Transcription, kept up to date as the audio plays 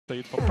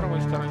стоит по правой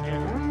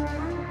стороне.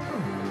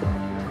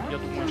 Я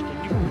думаю, что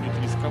не будет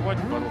рисковать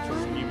бороться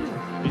с ним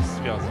без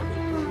связок.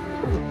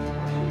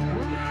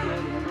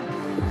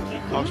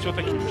 А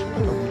все-таки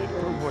что-то будет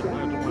пробовать, но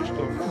я думаю,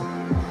 что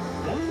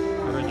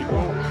ради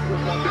гол.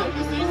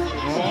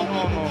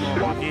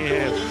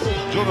 Нет.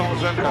 С Джоном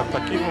Брzenka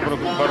таким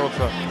образом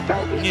бороться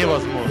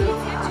невозможно.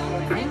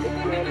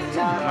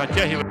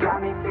 Натягивает.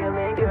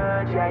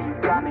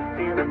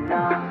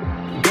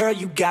 Girl,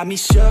 you got me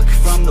shook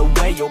from the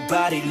way your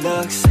body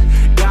looks.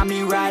 Got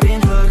me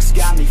riding hooks,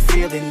 got me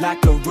feeling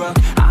like a rook.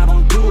 I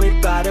don't do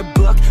it by the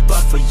book,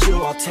 but for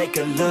you I'll take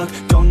a look.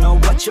 Don't know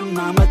what your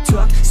mama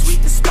took, sweet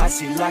and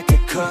spicy like a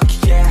cook,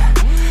 yeah.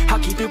 I'll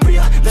keep it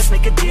real, let's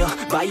make a deal.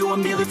 Buy you a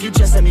meal if you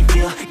just let me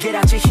feel. Get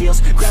out your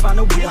heels, grab on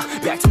the wheel.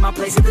 Back to my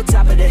place at the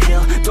top of the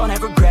hill. Don't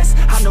have regrets,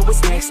 I know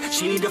what's next.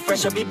 She need a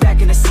fresh, I'll be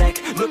back in a sec.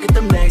 Look at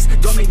them legs,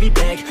 don't make me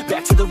beg.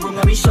 Back to the room,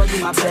 let me show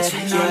you my bed.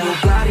 Touching on your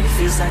body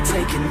feels like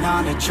taking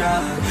on a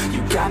drug.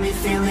 You got me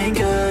feeling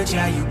good,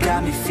 yeah, you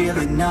got me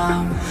feeling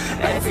numb.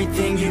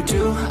 Everything you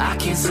do, I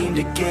can't seem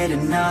to get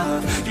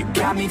enough. You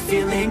got me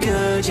feeling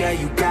good, yeah,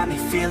 you got me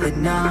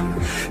feeling numb.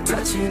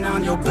 Touching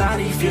on your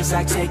body feels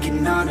like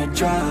taking on a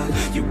drug.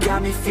 You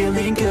got me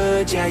feeling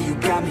good, yeah, you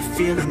got me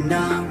feeling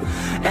numb.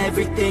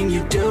 Everything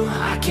you do,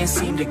 I can't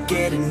seem to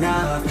get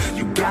enough.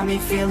 You got me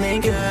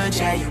feeling good,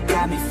 yeah, you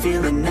got me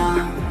feeling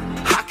numb.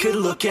 I could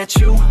look at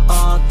you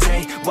all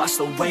day, watch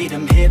the way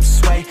them hips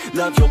sway.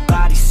 Love your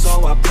body,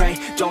 so I pray,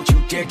 don't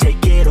you dare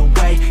take it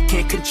away.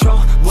 Can't control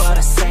what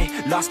I say,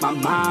 lost my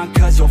mind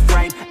cause your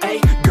frame. Hey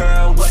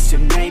girl, what's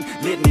your name?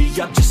 Lit me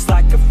up just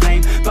like a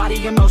flame.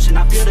 Body in motion,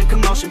 I feel the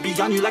commotion.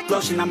 Beyond you like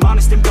lotion, I'm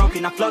honest and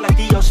broken. I flow like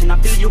the ocean, I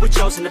feel you were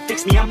chosen. To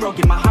fix me, I'm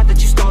broken, my heart that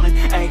you stolen.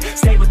 Hey,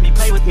 stay with me,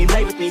 play with me,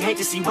 lay with me. Hate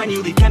to see when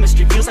you leave,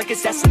 chemistry feels like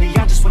it's destiny.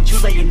 I just want you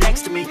laying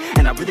next to me,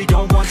 and I really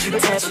don't want you to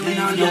ever leave.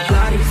 On your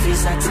body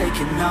feels like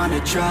taking on a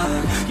drug.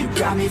 You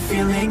got me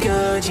feeling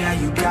good, yeah,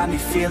 you got me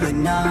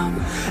feeling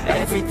numb.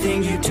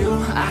 Everything you do,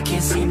 I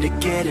can't seem to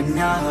get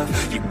enough.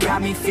 You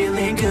got me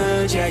feeling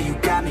good, yeah, you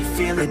got me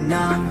feeling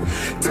numb.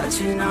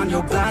 Touching on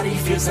your body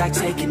feels like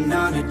taking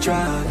on a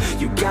drug.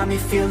 You got me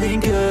feeling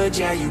good,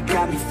 yeah, you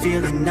got me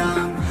feeling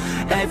numb.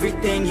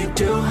 Everything you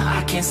do,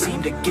 I can't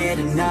seem to get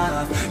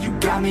enough. You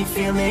got me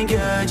feeling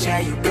good, yeah,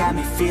 you got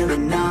me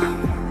feeling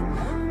numb.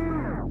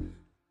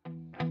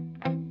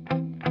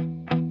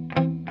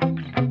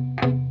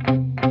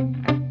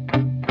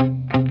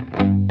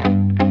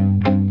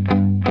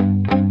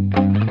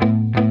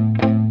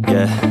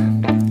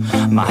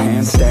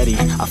 Steady,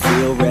 I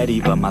feel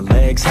ready, but my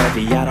legs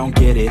heavy, I don't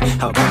get it.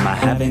 How come I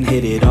haven't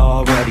hit it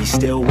already?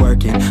 Still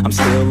working, I'm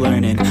still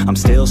learning, I'm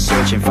still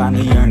searching,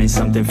 finally earning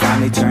something,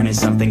 finally turning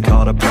something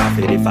called a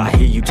profit. If I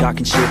hear you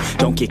talking shit,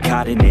 don't get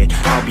caught in it.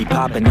 I'll be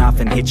popping off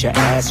and hit your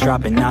ass,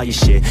 dropping all your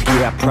shit.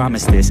 Yeah, I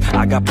promise this,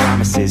 I got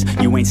promises,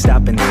 you ain't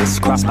stopping this.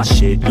 Cross my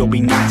shit, you'll be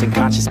knocked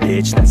unconscious,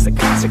 bitch. That's the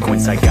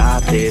consequence, I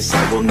got this,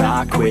 I will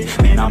not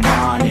quit. Man, I'm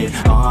on it,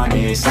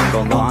 honest, I'm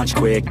gon' launch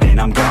quick, then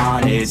I'm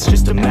gone. It's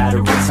just a matter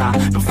of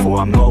time before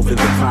I'm over the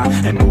climb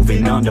and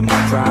moving under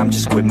my prime.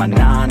 Just quit my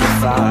 9 to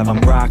 5, I'm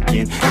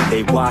rocking and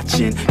they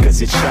watching,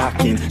 cause it's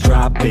shocking.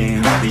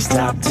 Dropping all these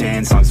top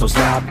 10 songs, so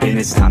stopping.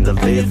 It's time to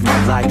live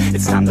my life,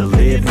 it's time to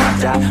live, not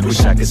die.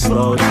 Wish I could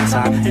slow down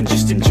time and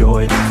just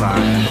enjoy the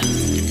climb.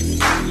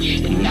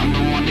 And I'm the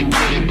one to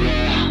get it,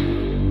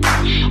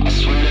 bro. I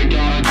swear to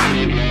God I get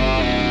it,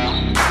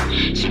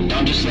 bro. So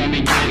don't just let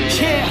me get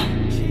it.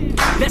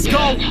 Yeah, let's go.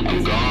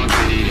 I'm gon'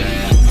 get it,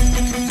 yeah.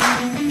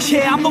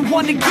 Yeah, I'm the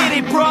one to get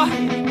it, bruh.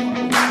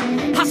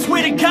 I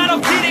swear to God I'll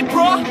get it,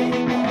 bruh.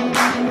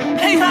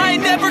 Hey, I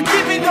ain't never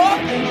giving up.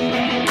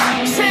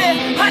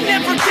 Yeah, I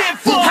never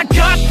give up. I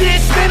got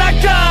this, man, I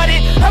got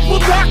it. I will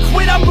not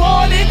quit, I'm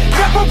on it.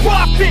 Never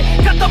rock it.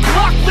 Got the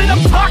block lit,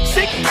 I'm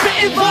toxic.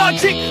 Spitting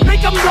logic,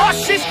 make them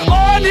nauseous.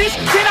 Honest,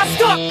 can I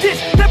stop this?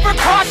 Never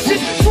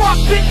cautious,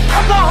 drop it.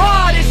 I'm the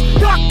hardest.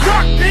 Knock,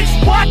 knock, bitch,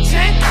 watch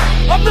it.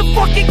 I'm the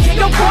fucking king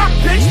of rock,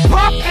 bitch.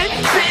 Pop it,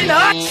 spitting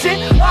hot shit.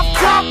 Off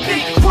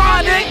topic,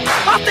 chronic.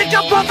 I think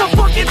I'm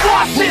motherfucking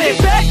lost it. Get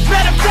back,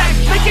 matter of fact,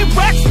 making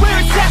racks where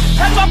it's at.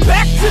 Have my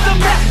back to the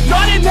mat,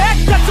 not an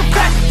act, that's a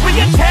fact. We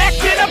attack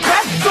in a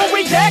back, no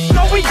react,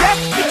 no react.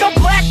 Think I'm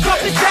black, off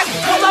his jack.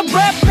 While I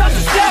rap, does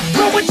a step,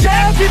 throw a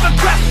jab, give a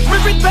crap.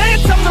 We're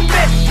advanced, I'm the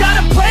man. Got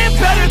a plan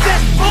better than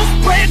most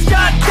brands.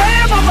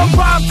 Goddamn, I'm a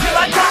rhyme till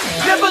I die.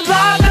 Never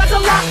lie, that's a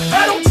lie.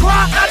 I don't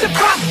try, I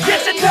defy.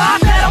 Yes and nah,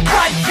 that I'm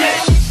right,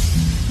 yeah.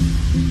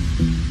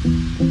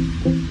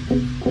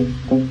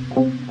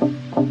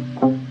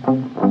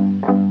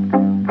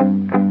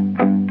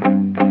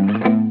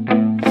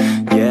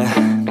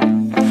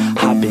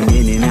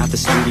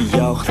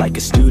 Like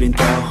a student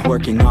though,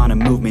 working on a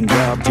movement,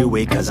 yo. I'll do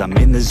it cause I'm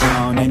in the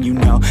zone. And you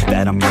know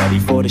that I'm ready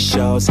for the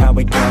shows. How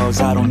it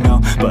goes, I don't know,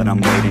 but I'm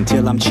waiting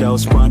till I'm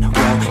chose. Front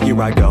row, here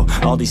I go.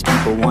 All these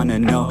people wanna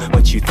know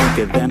what you think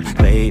of them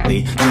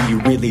lately. Do you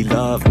really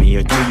love me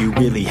or do you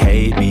really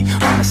hate me?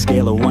 On a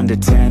scale of 1 to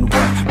 10,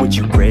 what would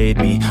you grade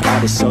me? All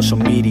this social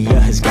media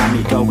has got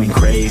me going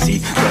crazy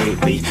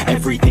lately.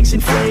 Everything's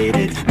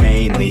inflated,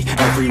 mainly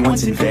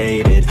everyone's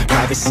invaded.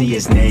 Privacy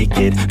is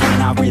naked,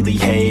 man I really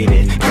hate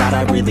it. God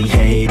I really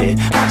hate it.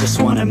 I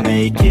just wanna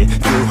make it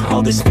through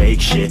all this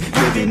fake shit.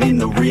 Living in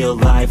the real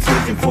life,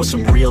 living for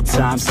some real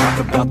times. Talk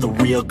about the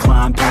real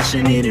climb,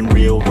 passionate in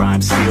real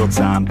rhymes. Steal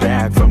time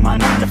back from my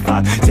 9 to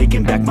 5,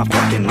 taking back my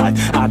fucking life.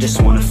 I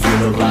just wanna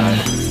feel alive.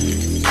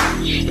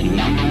 And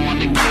I'm the one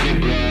to get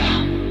it, bro.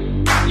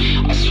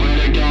 I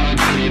swear to God I'll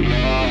get it,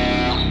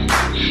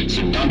 bro.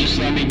 So don't just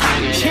let me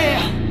get it.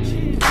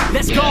 Yeah,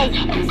 let's go.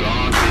 I'm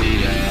gonna get it,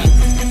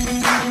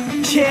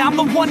 yeah. Yeah, I'm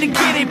the one to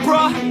get it,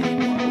 bro.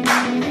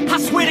 I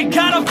swear to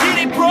God I'll get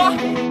it, bro.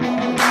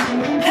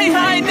 Hey,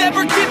 I ain't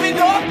never giving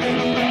up.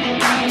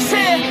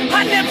 Yeah,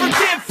 I never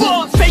give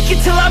up. Fake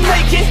it till I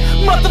make it.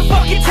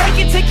 Motherfucking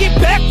take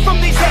it back from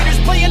these haters.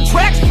 Playing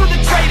tracks for the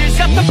traitors.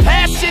 Got the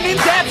passion in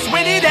depths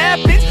when it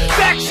happens.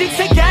 Factions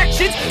take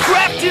actions,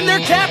 drafting their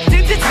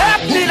captains. It's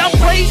happening, I'm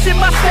raising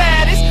my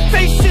status.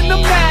 Facing the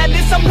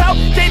madness, I'm out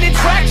gaining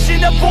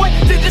traction. Avoid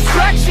the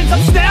distractions,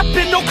 I'm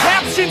snapping, no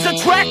captions.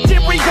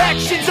 Attracting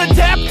reactions,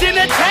 adapting,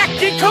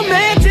 attacking,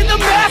 commanding the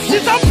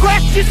masses. I'm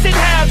practicing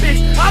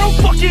habits, I don't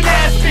fucking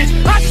ask it,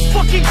 I just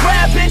fucking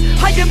grab it.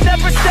 I am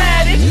never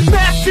static,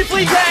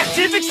 massively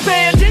active,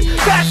 expanding,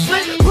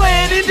 backslid,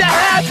 planning to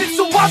have it.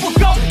 So I will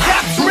go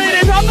capture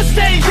it, and I'ma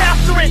stay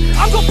after it.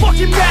 I'm gonna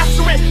fucking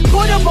master it,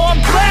 put them on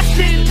blast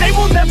it. They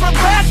will never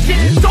last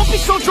it, don't be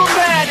so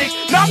dramatic.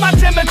 Not my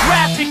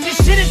demographic, this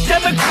shit is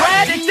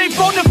democratic. They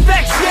phone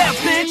effects, yeah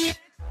bitch.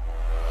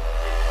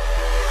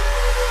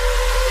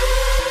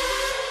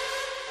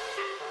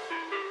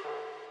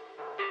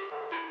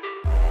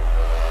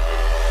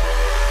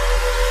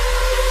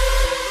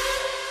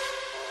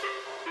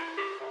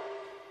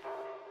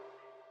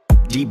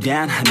 Deep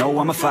down, I know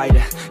I'm a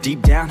fighter.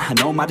 Deep down, I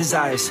know my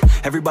desires.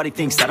 Everybody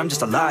thinks that I'm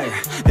just a liar.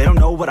 They don't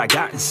know what I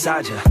got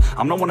inside ya.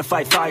 I'm not one to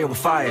fight fire with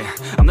fire.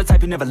 I'm the type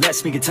who never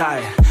lets me get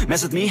tired.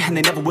 Mess with me and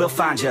they never will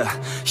find ya.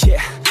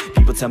 Yeah,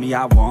 people tell me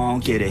I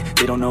won't get it.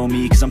 They don't know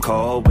me cause I'm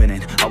cold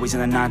winning. Always in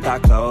the ninth, I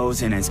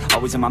closing. It's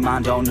always in my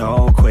mind, don't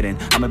know quitting.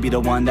 I'ma be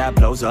the one that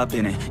blows up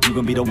in it. You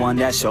gon' be the one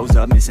that shows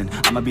up missing.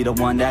 I'ma be the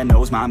one that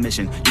knows my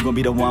mission. You gon'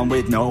 be the one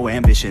with no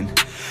ambition.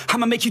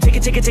 I'ma make you take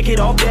it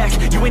all back.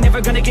 You ain't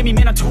never gonna get me,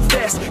 man, I'm too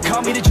fast.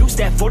 Call me the juice,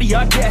 that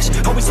 40-yard dash.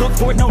 Always look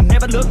forward, no,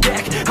 never look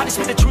back. I just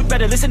spit the truth,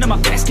 better listen to my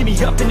facts. Get me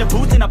up in the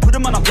booth and I put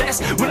them on a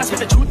blast. When I spit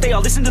the truth, they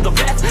all listen to the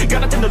rap.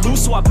 Got nothing to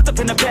lose, so I put the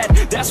pen to bed.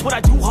 That's what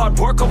I do, hard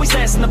work always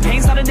lasts. And the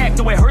pain's not an act,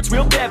 no, it hurts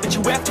real bad. But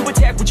you have to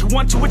attack what you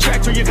want to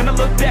attract, or you're gonna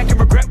look back and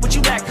regret what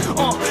you lack.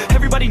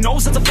 Everybody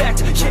knows that's a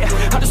fact. Yeah,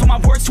 I just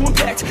want my words to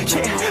impact.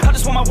 Yeah, I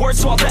just want my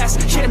words to all last.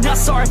 Yeah, not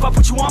sorry if I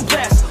put you on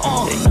blast.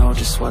 They know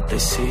just what they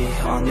see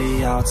on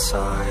the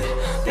outside.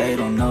 They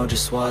don't know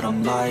just what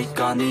I'm like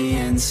on the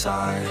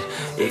inside.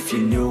 If you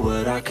knew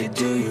what I could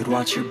do, you'd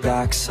watch your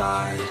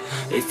backside.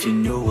 If you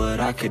knew what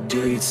I could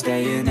do, you'd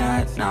stay in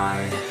at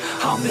night.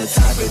 I'm the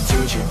type of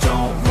dude you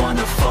don't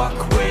wanna fuck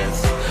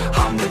with.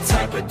 I'm the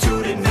type of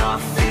dude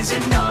enough is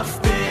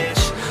enough,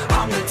 bitch.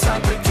 I'm the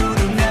type of dude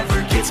who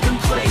never gets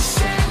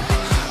complacent.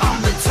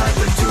 I'm the type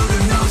of dude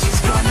who knows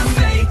he's gonna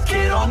make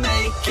it, I'll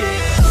make it.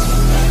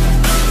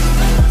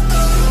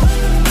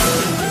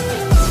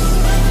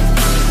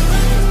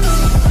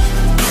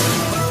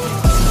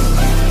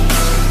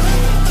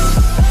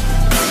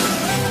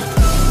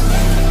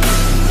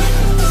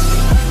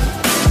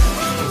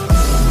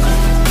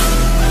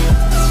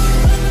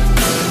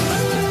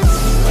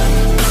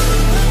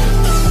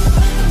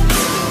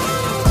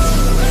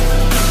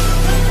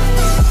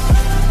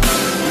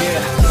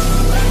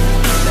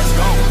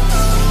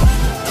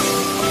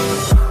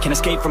 Can't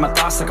escape from my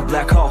thoughts like a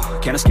black hole.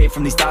 Can't escape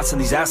from these thoughts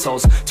and these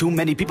assholes. Too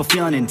many people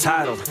feeling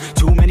entitled.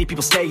 Too many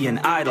people staying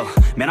idle.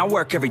 Man, I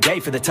work every day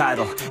for the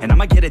title, and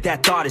I'ma get it,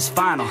 that thought is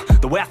final.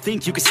 The way I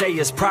think you could say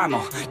is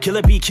primal. Kill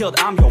or be killed,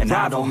 I'm your rival.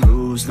 I don't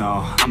lose,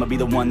 no. I'ma be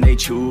the one they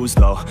choose,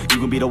 though. You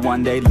gon' be the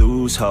one they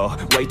lose, ho.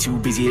 Way too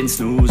busy hitting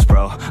snooze,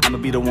 bro. I'ma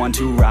be the one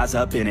to rise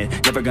up in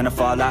it. Never gonna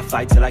fall, I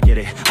fight till I get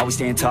it. Always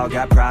staying tall,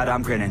 got pride,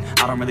 I'm grinning.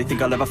 I don't really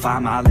think I'll ever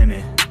find my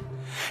limit.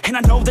 And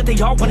I know that they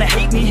all wanna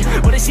hate me,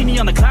 but they see me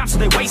on the climb, so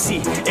they wait, see.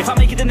 If I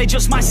make it, then they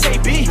just might say,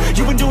 B,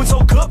 you been doing so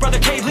good, brother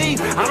K-Lee.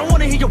 I don't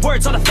wanna hear your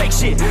words, all the fake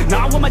shit.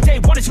 Now I want my day,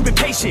 wanted to be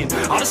patient.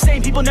 All the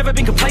same people, never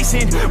been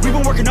complacent. We've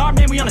been working hard,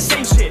 man, we on the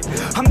same shit.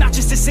 I'm not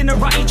just a sinner,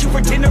 I ain't you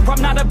for dinner.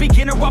 I'm not a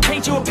beginner, I'll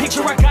paint you a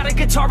picture. I got a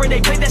guitar and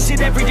they play that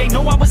shit every day.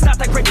 No, I was not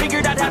that great,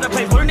 figured out how to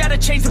play. Learned how to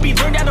change the beat,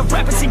 learned how to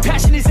rap and sing.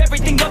 Passion is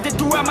everything, loved it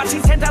throughout my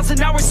teens.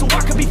 10,000 hours so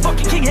I could be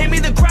fucking king. Hand me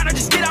the ground or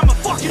just get out my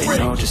fucking ring.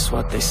 They know just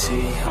what they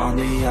see on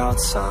the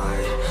outside.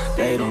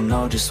 They don't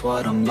know just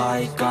what I'm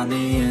like on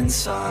the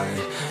inside.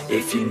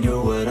 If you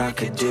knew what I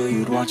could do,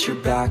 you'd watch your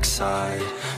backside.